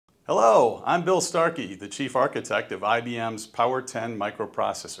Hello, I'm Bill Starke, the Chief Architect of IBM's POWER10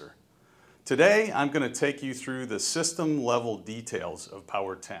 microprocessor. Today, I'm going to take you through the system-level details of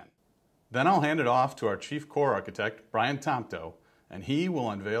POWER10. Then I'll hand it off to our Chief Core Architect, Brian Thompto, and he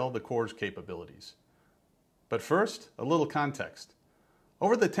will unveil the core's capabilities. But first, a little context.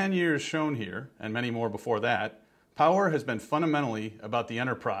 Over the 10 years shown here, and many more before that, Power has been fundamentally about the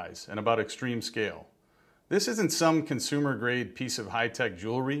enterprise and about extreme scale. This isn't some consumer-grade piece of high-tech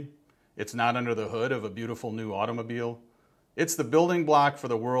jewelry. It's not under the hood of a beautiful new automobile. It's the building block for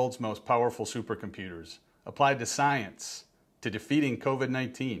the world's most powerful supercomputers, applied to science, to defeating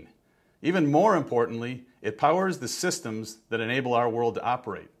COVID-19. Even more importantly, it powers the systems that enable our world to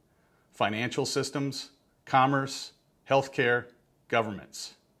operate: financial systems, commerce, healthcare,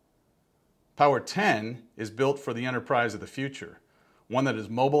 governments. POWER10 is built for the enterprise of the future, one that is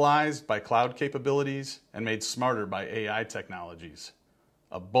mobilized by cloud capabilities and made smarter by AI technologies.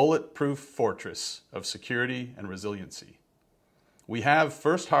 A bulletproof fortress of security and resiliency. We have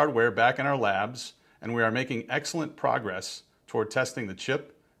first hardware back in our labs, and we are making excellent progress toward testing the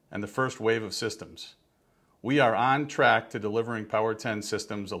chip and the first wave of systems. We are on track to delivering POWER10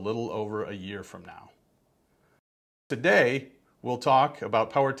 systems a little over a year from now. Today, we'll talk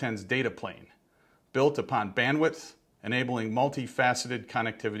about POWER10's data plane, built upon bandwidth, enabling multifaceted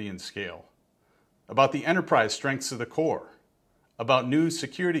connectivity and scale, about the enterprise strengths of the core, about new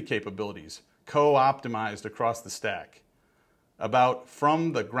security capabilities co-optimized across the stack, about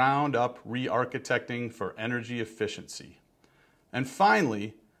from the ground up re-architecting for energy efficiency, and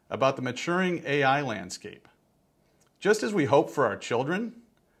finally, about the maturing AI landscape. Just as we hope for our children,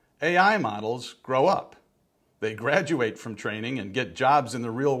 AI models grow up. They graduate from training and get jobs in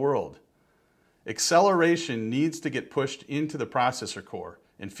the real world. Acceleration needs to get pushed into the processor core,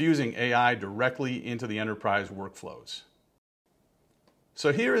 infusing AI directly into the enterprise workflows.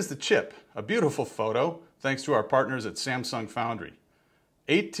 So here is the chip, a beautiful photo thanks to our partners at Samsung Foundry.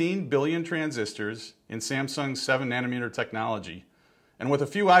 18 billion transistors in Samsung's 7nm technology, and with a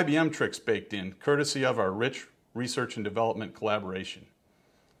few IBM tricks baked in, courtesy of our rich research and development collaboration.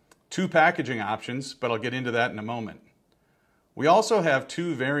 2 packaging options, but I'll get into that in a moment. We also have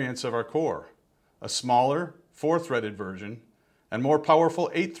 2 variants of our core, a smaller 4-threaded version and more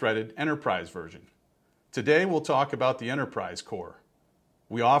powerful 8-threaded enterprise version. Today we'll talk about the enterprise core.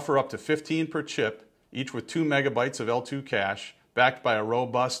 We offer up to 15 per chip, each with 2 megabytes of L2 cache, backed by a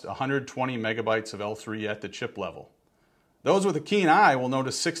robust 120 megabytes of L3 at the chip level. Those with a keen eye will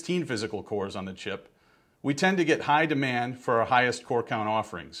notice 16 physical cores on the chip. We tend to get high demand for our highest core count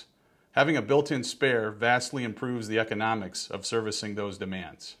offerings. Having a built-in spare vastly improves the economics of servicing those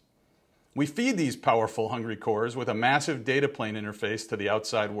demands. We feed these powerful, hungry cores with a massive data plane interface to the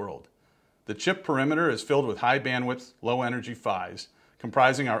outside world. The chip perimeter is filled with high bandwidth, low energy PHYs,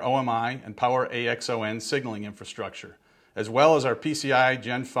 comprising our OMI and PowerAXON signaling infrastructure, as well as our PCI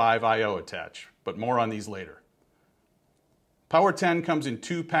Gen 5 I/O attach, but more on these later. POWER10 comes in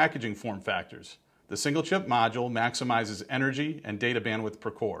 2 packaging form factors. The single chip module maximizes energy and data bandwidth per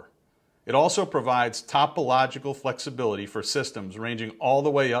core. It also provides topological flexibility for systems ranging all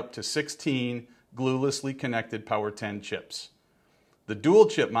the way up to 16 gluelessly connected POWER10 chips. The dual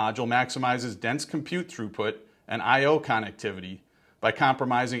chip module maximizes dense compute throughput and I/O connectivity by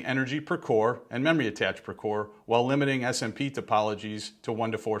compromising energy per core and memory attached per core while limiting SMP topologies to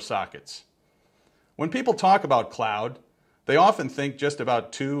 1 to 4 sockets. When people talk about cloud, they often think just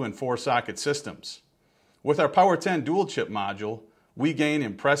about 2 and 4 socket systems. With our POWER10 dual chip module, we gain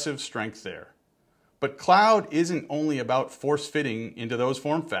impressive strength there. But cloud isn't only about force-fitting into those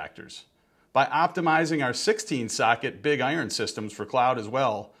form factors. By optimizing our 16-socket big iron systems for cloud as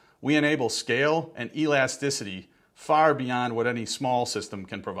well, we enable scale and elasticity far beyond what any small system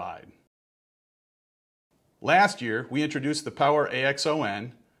can provide. Last year, we introduced the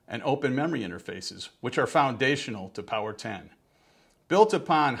PowerAXON and Open Memory interfaces, which are foundational to POWER10. Built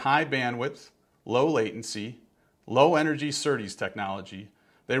upon high bandwidth, low latency, low energy SerDes technology,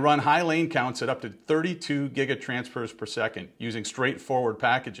 they run high lane counts at up to 32 gigatransfers per second using straightforward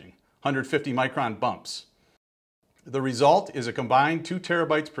packaging, 150 micron bumps. The result is a combined 2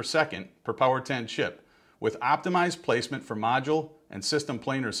 terabytes per second per POWER10 chip with optimized placement for module and system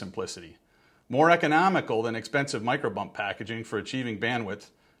planar simplicity. More economical than expensive microbump packaging for achieving bandwidth,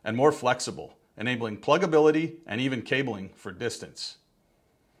 and more flexible, enabling pluggability and even cabling for distance.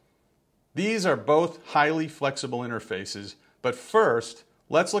 These are both highly flexible interfaces, but first,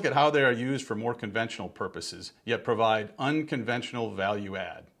 let's look at how they are used for more conventional purposes, yet provide unconventional value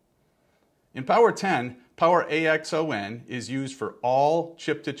add. In POWER10, PowerAXON is used for all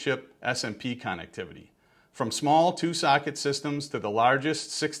chip-to-chip SMP connectivity. from small 2-socket systems to the largest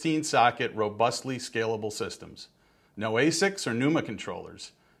 16-socket robustly scalable systems. No ASICs or NUMA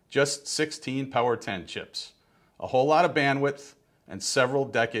controllers, just 16 POWER10 chips, a whole lot of bandwidth, and several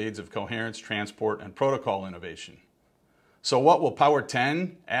decades of coherence, transport, and protocol innovation. So what will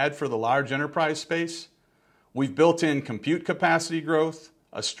POWER10 add for the large enterprise space? We've built in compute capacity growth,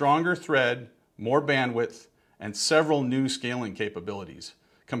 a stronger thread, more bandwidth, and several new scaling capabilities.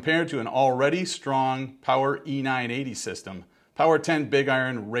 Compared to an already strong Power E980 system, POWER10 Big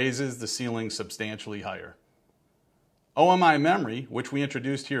Iron raises the ceiling substantially higher. OMI memory, which we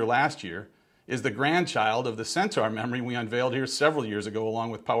introduced here last year, is the grandchild of the Centaur memory we unveiled here several years ago along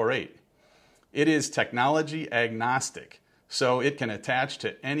with POWER8. It is technology agnostic, so it can attach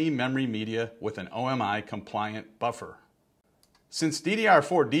to any memory media with an OMI compliant buffer. Since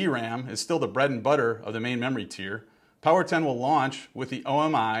DDR4 DRAM is still the bread and butter of the main memory tier, POWER10 will launch with the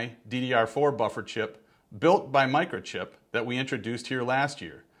OMI DDR4 buffer chip built by Microchip that we introduced here last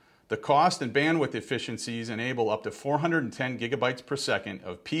year. The cost and bandwidth efficiencies enable up to 410 gigabytes per second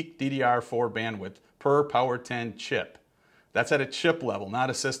of peak DDR4 bandwidth per POWER10 chip. That's at a chip level, not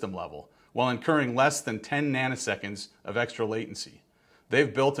a system level, while incurring less than 10 nanoseconds of extra latency.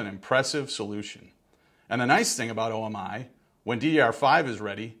 They've built an impressive solution. And the nice thing about OMI, when DDR5 is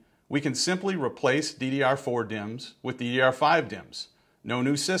ready, we can simply replace DDR4 DIMMs with DDR5 DIMMs. No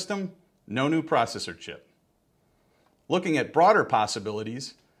new system, no new processor chip. Looking at broader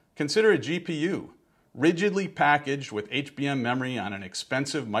possibilities, consider a GPU, rigidly packaged with HBM memory on an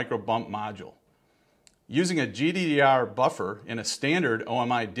expensive microbump module. Using a GDDR buffer in a standard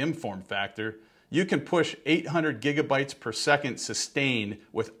OMI DIMM form factor, you can push 800 gigabytes per second sustained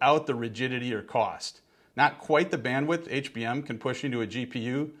without the rigidity or cost. Not quite the bandwidth HBM can push into a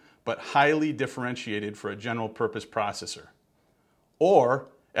GPU, but highly differentiated for a general purpose processor. Or,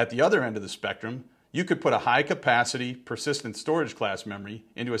 at the other end of the spectrum, you could put a high capacity, persistent storage class memory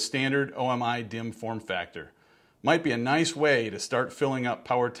into a standard OMI DIMM form factor. Might be a nice way to start filling up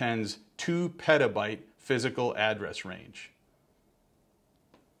POWER10's 2 petabyte physical address range.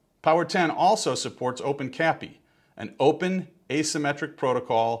 POWER10 also supports OpenCAPI, an open asymmetric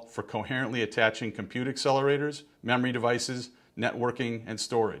protocol for coherently attaching compute accelerators, memory devices, networking, and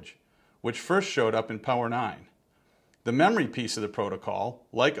storage, which first showed up in POWER9. The memory piece of the protocol,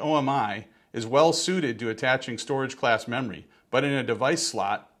 like OMI, is well suited to attaching storage class memory, but in a device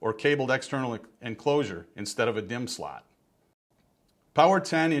slot or cabled external enclosure instead of a DIMM slot.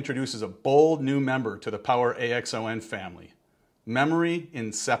 POWER10 introduces a bold new member to the PowerAXON family, memory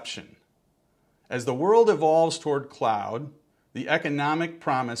inception. As the world evolves toward cloud, the economic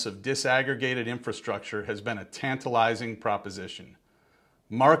promise of disaggregated infrastructure has been a tantalizing proposition.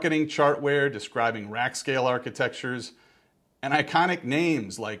 Marketing chartware describing rack-scale architectures and iconic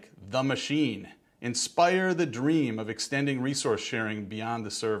names like The Machine inspire the dream of extending resource sharing beyond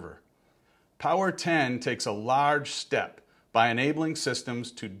the server. POWER10 takes a large step by enabling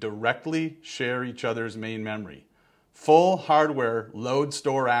systems to directly share each other's main memory. Full hardware load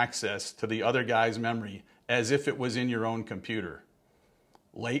store access to the other guy's memory as if it was in your own computer.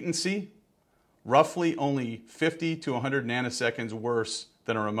 Latency? Roughly only 50 to 100 nanoseconds worse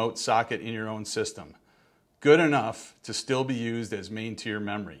than a remote socket in your own system. Good enough to still be used as main tier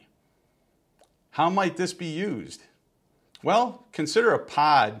memory. How might this be used? Well, consider a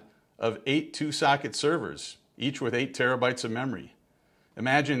pod of 8 2-socket servers, each with 8 terabytes of memory.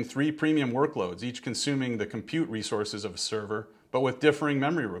 Imagine 3 premium workloads, each consuming the compute resources of a server, but with differing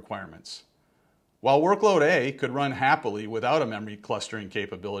memory requirements. While workload A could run happily without a memory clustering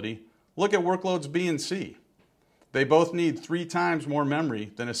capability, look at workloads B and C. They both need 3 times more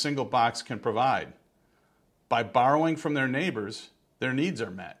memory than a single box can provide. By borrowing from their neighbors, their needs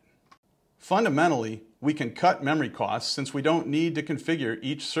are met. Fundamentally, we can cut memory costs since we don't need to configure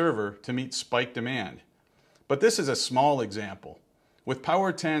each server to meet spike demand. But this is a small example. With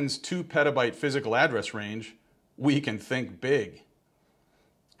POWER10's 2 petabyte physical address range, we can think big.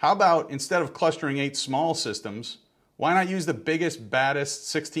 How about, instead of clustering 8 small systems, why not use the biggest,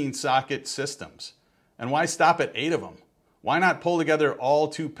 baddest 16-socket systems? And why stop at 8 of them? Why not pull together all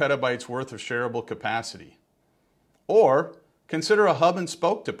 2 petabytes worth of shareable capacity? Or consider a hub and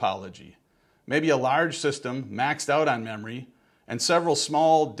spoke topology. Maybe a large system maxed out on memory and several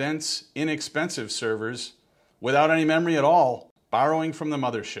small, dense, inexpensive servers without any memory at all, borrowing from the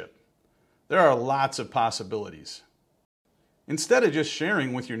mothership. There are lots of possibilities. Instead of just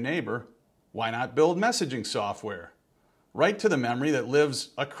sharing with your neighbor, why not build messaging software? Right to the memory that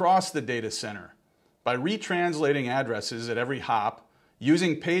lives across the data center. By retranslating addresses at every hop,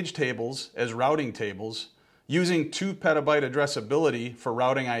 using page tables as routing tables, using 2 petabyte addressability for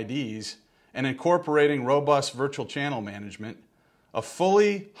routing IDs, and incorporating robust virtual channel management, a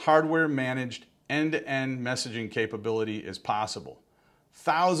fully hardware-managed end-to-end messaging capability is possible.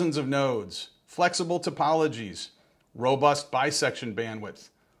 Thousands of nodes, flexible topologies, robust bisection bandwidth,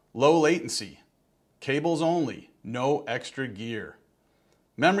 low latency, cables only, no extra gear.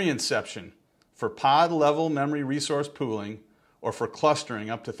 Memory inception for pod-level memory resource pooling or for clustering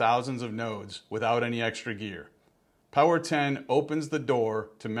up to thousands of nodes without any extra gear. POWER10 opens the door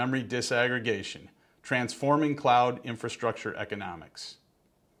to memory disaggregation, transforming cloud infrastructure economics.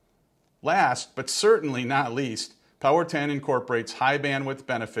 Last, but certainly not least, POWER10 incorporates high bandwidth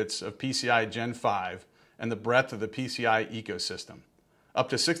benefits of PCI Gen 5 and the breadth of the PCI ecosystem, up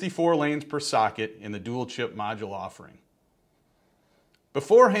to 64 lanes per socket in the dual chip module offering.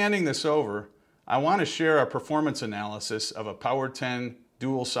 Before handing this over, I want to share a performance analysis of a POWER10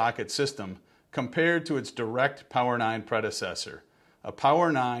 dual socket system compared to its direct POWER9 predecessor, a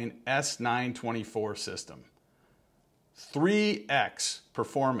POWER9 S924 system. 3x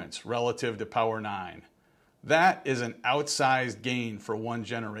performance relative to POWER9. That is an outsized gain for one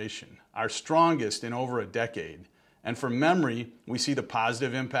generation, our strongest in over a decade. And for memory, we see the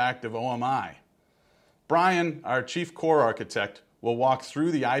positive impact of OMI. Brian, our chief core architect, will walk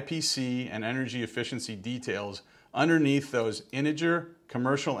through the IPC and energy efficiency details underneath those integer,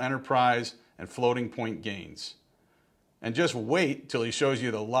 commercial enterprise, and floating point gains. And just wait till he shows you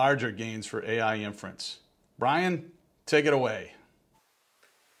the larger gains for AI inference. Brian, take it away.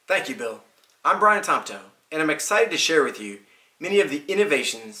 Thank you, Bill. I'm Brian Thompto, and I'm excited to share with you many of the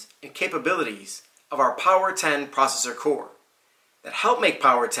innovations and capabilities of our POWER10 processor core that help make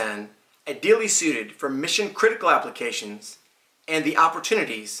POWER10 ideally suited for mission-critical applications and the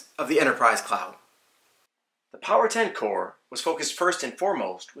opportunities of the enterprise cloud. The POWER10 core was focused first and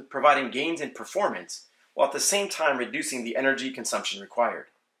foremost with providing gains in performance while at the same time reducing the energy consumption required.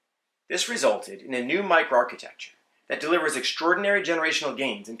 This resulted in a new microarchitecture that delivers extraordinary generational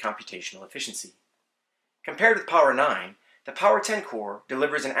gains in computational efficiency. Compared with POWER9, the POWER10 core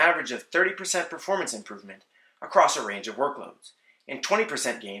delivers an average of 30% performance improvement across a range of workloads and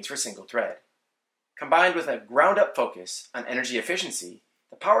 20% gains for single thread. Combined with a ground-up focus on energy efficiency,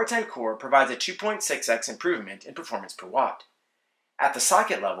 the POWER10 core provides a 2.6x improvement in performance per watt. At the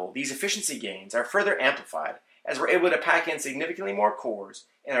socket level, these efficiency gains are further amplified as we're able to pack in significantly more cores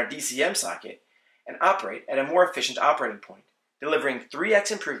in our DCM socket and operate at a more efficient operating point, delivering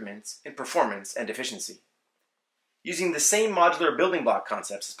 3x improvements in performance and efficiency. Using the same modular building block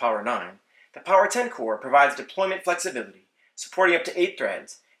concepts as POWER9, the POWER10 core provides deployment flexibility, supporting up to 8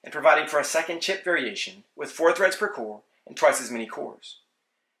 threads, and providing for a second chip variation with 4 threads per core and twice as many cores.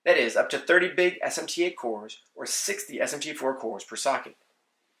 That is, up to 30 big SMT8 cores or 60 SMT4 cores per socket.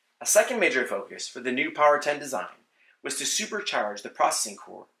 A second major focus for the new POWER10 design was to supercharge the processing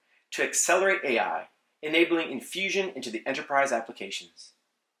core to accelerate AI, enabling infusion into the enterprise applications.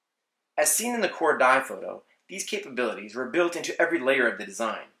 As seen in the core die photo, these capabilities were built into every layer of the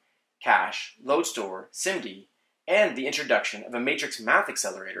design: cache, load store, SIMD, and the introduction of a matrix math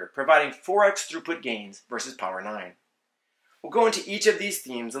accelerator providing 4x throughput gains versus POWER9. We'll go into each of these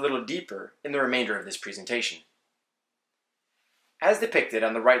themes a little deeper in the remainder of this presentation. As depicted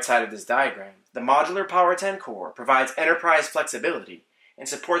on the right side of this diagram, the modular POWER10 core provides enterprise flexibility and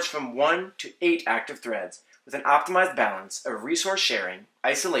supports from 1 to 8 active threads with an optimized balance of resource sharing,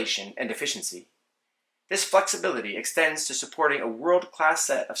 isolation, and efficiency. This flexibility extends to supporting a world-class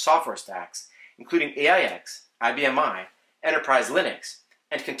set of software stacks, including AIX, IBM I, Enterprise Linux,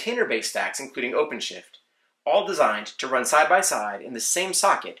 and container-based stacks including OpenShift, all designed to run side by side in the same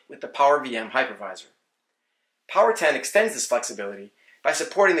socket with the PowerVM hypervisor. POWER10 extends this flexibility by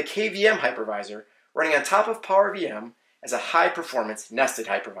supporting the KVM hypervisor running on top of PowerVM as a high-performance nested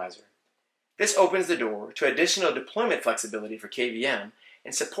hypervisor. This opens the door to additional deployment flexibility for KVM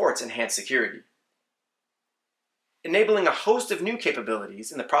and supports enhanced security. Enabling a host of new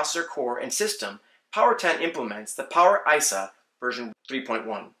capabilities in the processor core and system, POWER10 implements the PowerISA version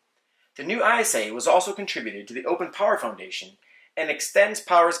 3.1. The new ISA was also contributed to the OpenPOWER Foundation and extends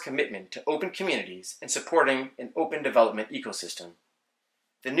Power's commitment to open communities and supporting an open development ecosystem.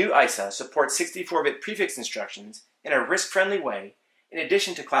 The new ISA supports 64-bit prefix instructions in a RISC-friendly way in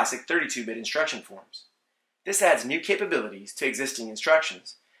addition to classic 32-bit instruction forms. This adds new capabilities to existing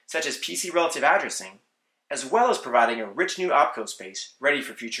instructions, such as PC relative addressing, as well as providing a rich new opcode space ready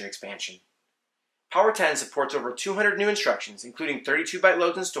for future expansion. POWER10 supports over 200 new instructions, including 32-byte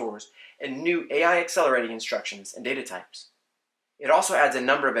loads and stores, and new AI accelerating instructions and data types. It also adds a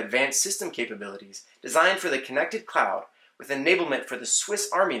number of advanced system capabilities designed for the connected cloud with enablement for the Swiss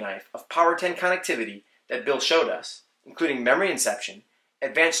Army knife of POWER10 connectivity that Bill showed us, including memory inception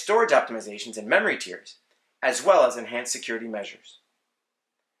advanced storage optimizations and memory tiers, as well as enhanced security measures.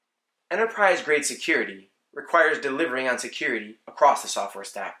 Enterprise-grade security requires delivering on security across the software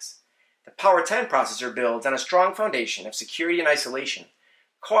stacks. The POWER10 processor builds on a strong foundation of security and isolation,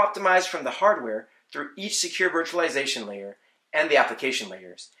 co-optimized from the hardware through each secure virtualization layer and the application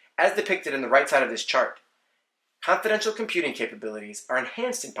layers, as depicted in the right side of this chart. Confidential computing capabilities are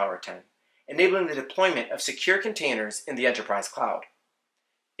enhanced in POWER10, enabling the deployment of secure containers in the enterprise cloud.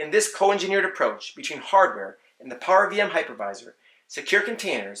 In this co-engineered approach between hardware and the PowerVM hypervisor, secure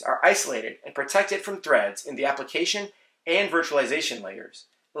containers are isolated and protected from threads in the application and virtualization layers,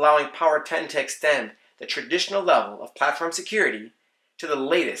 allowing POWER10 to extend the traditional level of platform security to the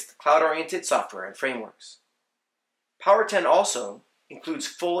latest cloud-oriented software and frameworks. POWER10 also includes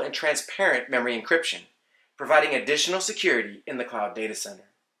full and transparent memory encryption, providing additional security in the cloud data center.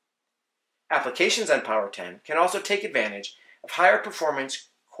 Applications on POWER10 can also take advantage of higher performance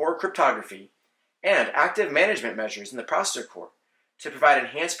core cryptography and active management measures in the processor core to provide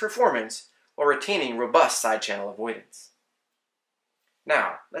enhanced performance while retaining robust side channel avoidance.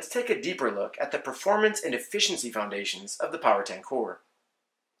 Now, let's take a deeper look at the performance and efficiency foundations of the POWER10 core.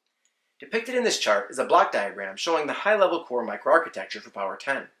 Depicted in this chart is a block diagram showing the high-level core microarchitecture for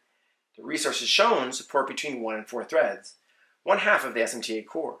POWER10. The resources shown support between 1 and 4 threads, one half of the SMTA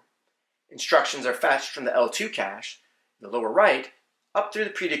core. Instructions are fetched from the L2 cache, in the lower right, up through the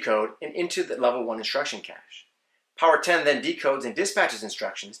predecode and into the level 1 instruction cache. POWER10 then decodes and dispatches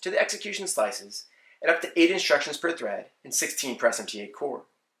instructions to the execution slices at up to 8 instructions per thread and 16 per SMTA core.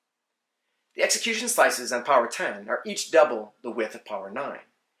 The execution slices on POWER10 are each double the width of POWER9,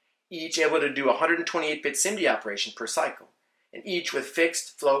 each able to do a 128-bit SIMD operation per cycle, and each with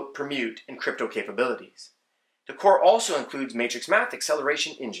fixed, float, permute, and crypto capabilities. The core also includes matrix math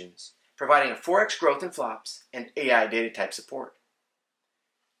acceleration engines, providing a 4x growth in flops and AI data type support.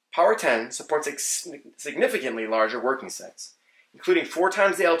 POWER10 supports significantly larger working sets, including 4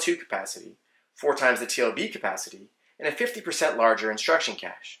 times the L2 capacity, 4 times the TLB capacity, and a 50% larger instruction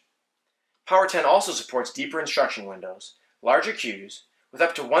cache. POWER10 also supports deeper instruction windows, larger queues, with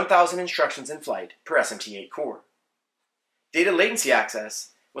up to 1,000 instructions in flight per SMT8 core. Data latency access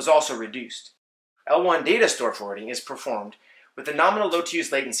was also reduced. L1 data store forwarding is performed with a nominal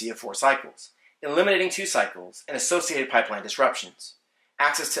load-to-use latency of 4 cycles, eliminating 2 cycles and associated pipeline disruptions.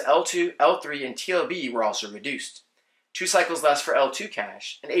 Access to L2, L3, and TLB were also reduced. 2 cycles less for L2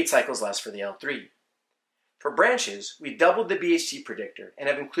 cache and 8 cycles less for the L3. For branches, we doubled the BHT predictor and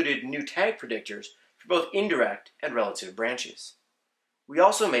have included new tag predictors for both indirect and relative branches. We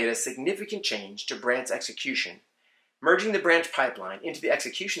also made a significant change to branch execution, merging the branch pipeline into the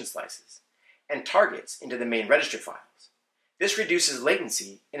execution slices and targets into the main register files. This reduces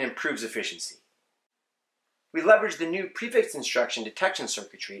latency and improves efficiency. We leveraged the new prefix instruction detection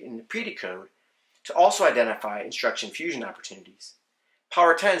circuitry in the predecode to also identify instruction fusion opportunities.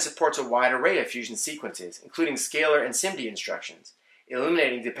 POWER10 supports a wide array of fusion sequences, including scalar and SIMD instructions,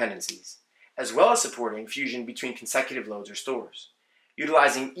 eliminating dependencies, as well as supporting fusion between consecutive loads or stores,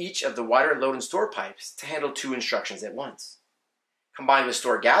 utilizing each of the wider load and store pipes to handle 2 instructions at once. Combined with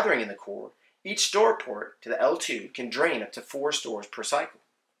store gathering in the core, each store port to the L2 can drain up to 4 stores per cycle.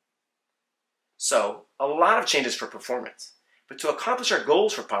 So, a lot of changes for performance, but to accomplish our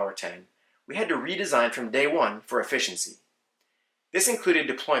goals for POWER10, we had to redesign from day one for efficiency. This included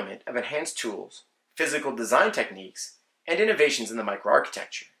deployment of enhanced tools, physical design techniques, and innovations in the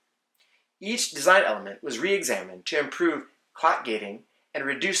microarchitecture. Each design element was re-examined to improve clock gating and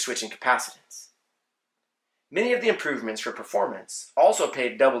reduce switching capacitance. Many of the improvements for performance also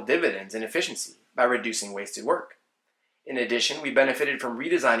paid double dividends in efficiency by reducing wasted work. In addition, we benefited from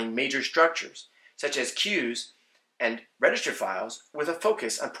redesigning major structures, such as queues and register files, with a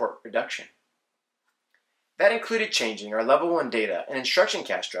focus on port reduction. That included changing our level 1 data and instruction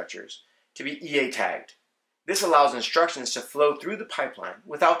cache structures to be EA tagged. This allows instructions to flow through the pipeline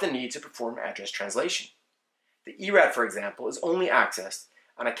without the need to perform address translation. The ERAT, for example, is only accessed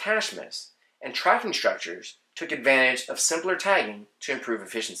on a cache miss, and tracking structures took advantage of simpler tagging to improve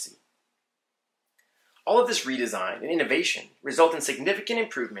efficiency. All of this redesign and innovation result in significant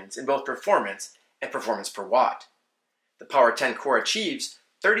improvements in both performance and performance per watt. The POWER10 core achieves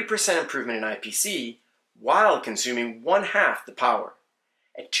 30% improvement in IPC while consuming 1/2 the power,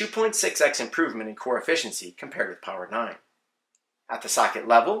 at 2.6x improvement in core efficiency compared with POWER9. At the socket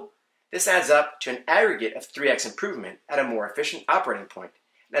level, this adds up to an aggregate of 3x improvement at a more efficient operating point,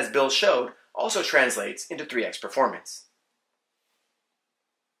 and as Bill showed, also translates into 3x performance.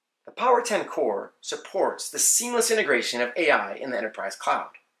 The POWER10 core supports the seamless integration of AI in the enterprise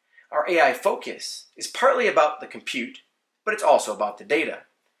cloud. Our AI focus is partly about the compute, but it's also about the data.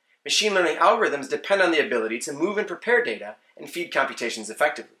 Machine learning algorithms depend on the ability to move and prepare data and feed computations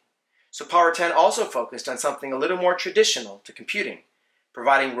effectively. So POWER10 also focused on something a little more traditional to computing,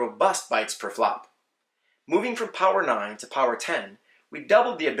 providing robust bytes per flop. Moving from Power9 to Power10, we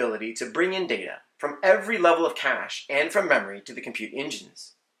doubled the ability to bring in data from every level of cache and from memory to the compute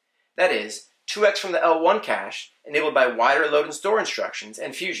engines. That is, 2x from the L1 cache, enabled by wider load and store instructions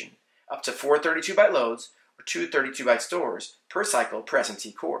and fusion, up to 4 32-byte loads or 2 32-byte stores per cycle per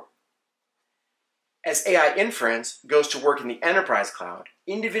SMT core. As AI inference goes to work in the enterprise cloud,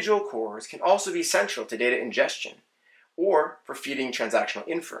 individual cores can also be central to data ingestion or for feeding transactional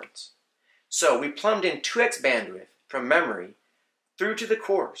inference. So we plumbed in 2x bandwidth from memory through to the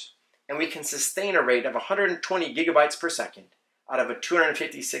cores, and we can sustain a rate of 120 gigabytes per second out of a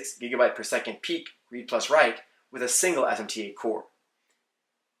 256 gigabyte per second peak read plus write with a single SMT8 core.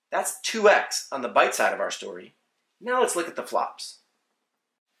 That's 2x on the byte side of our story. Now let's look at the flops.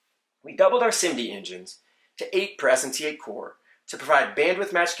 We doubled our SIMD engines to 8 per SMT8 core to provide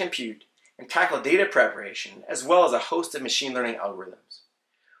bandwidth-matched compute and tackle data preparation as well as a host of machine learning algorithms.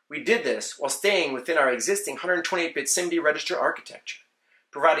 We did this while staying within our existing 128-bit SIMD register architecture,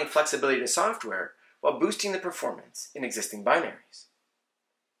 providing flexibility to software while boosting the performance in existing binaries.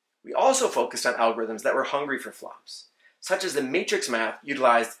 We also focused on algorithms that were hungry for flops, such as the matrix math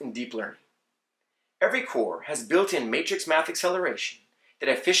utilized in deep learning. Every core has built-in matrix math acceleration that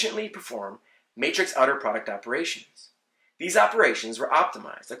efficiently perform matrix outer product operations. These operations were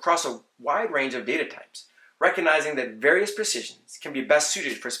optimized across a wide range of data types, recognizing that various precisions can be best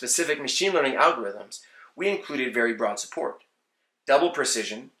suited for specific machine learning algorithms. We included very broad support: double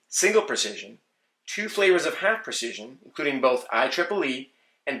precision, single precision, 2 flavors of half precision, including both IEEE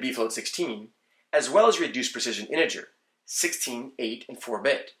and bfloat16, as well as reduced precision integer, 16, 8, and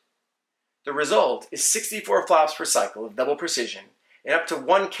 4-bit. The result is 64 flops per cycle of double precision and up to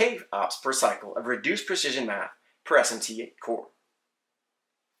 1K ops per cycle of reduced precision math per SMT8 core.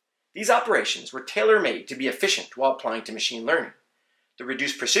 These operations were tailor-made to be efficient while applying to machine learning. The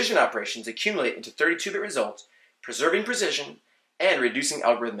reduced precision operations accumulate into 32-bit results, preserving precision and reducing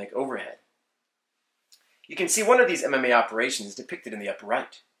algorithmic overhead. You can see one of these MMA operations depicted in the upper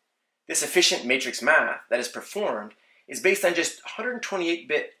right. This efficient matrix math that is performed is based on just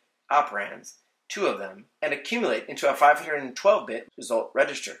 128-bit operands, 2 of them, and accumulate into a 512-bit result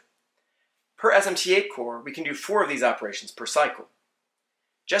register. Per SMT8 core, we can do 4 of these operations per cycle.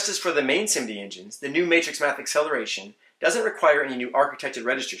 Just as for the main SIMD engines, the new matrix math acceleration doesn't require any new architected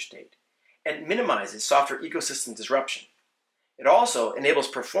register state and minimizes software ecosystem disruption. It also enables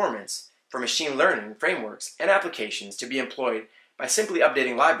performance for machine learning frameworks and applications to be employed by simply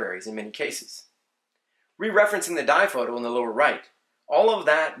updating libraries in many cases. Re-referencing the die photo in the lower right, all of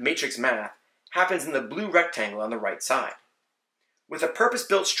that matrix math happens in the blue rectangle on the right side. With a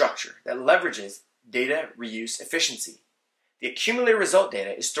purpose-built structure that leverages data reuse efficiency, the accumulated result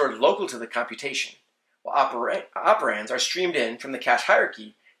data is stored local to the computation, while operands are streamed in from the cache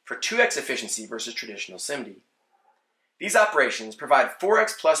hierarchy for 2x efficiency versus traditional SIMD. These operations provide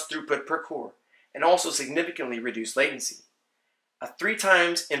 4x plus throughput per core and also significantly reduce latency. A 3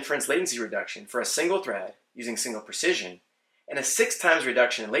 times inference latency reduction for a single thread using single precision, and a 6 times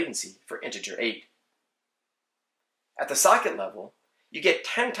reduction in latency for integer 8. At the socket level, you get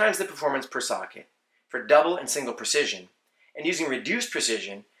 10 times the performance per socket for double and single precision, and using reduced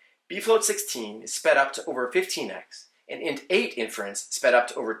precision, bfloat16 is sped up to over 15x, and int8 inference sped up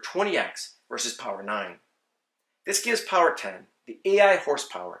to over 20x versus Power9. This gives Power10 the AI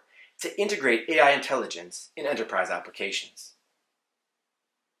horsepower to integrate AI intelligence in enterprise applications.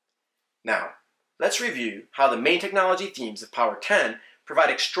 Now, let's review how the main technology themes of Power10 provide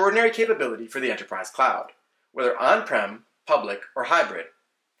extraordinary capability for the enterprise cloud, whether on-prem, public, or hybrid.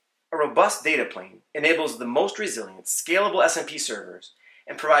 A robust data plane enables the most resilient, scalable SMP servers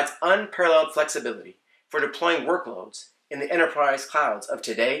and provides unparalleled flexibility for deploying workloads in the enterprise clouds of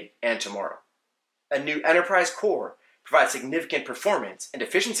today and tomorrow. A new enterprise core provides significant performance and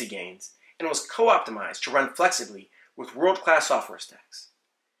efficiency gains and was co-optimized to run flexibly with world-class software stacks.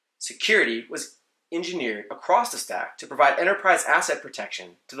 Security was engineered across the stack to provide enterprise asset protection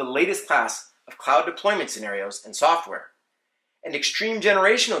to the latest class of cloud deployment scenarios and software, and extreme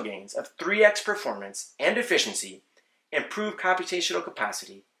generational gains of 3x performance and efficiency improve computational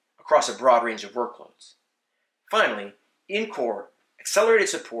capacity across a broad range of workloads. Finally, in-core, accelerated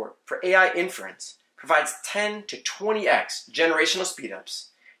support for AI inference provides 10 to 20x generational speedups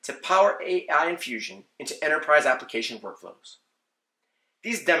to power AI infusion into enterprise application workflows.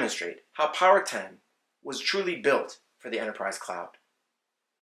 These demonstrate how Power10 was truly built for the enterprise cloud.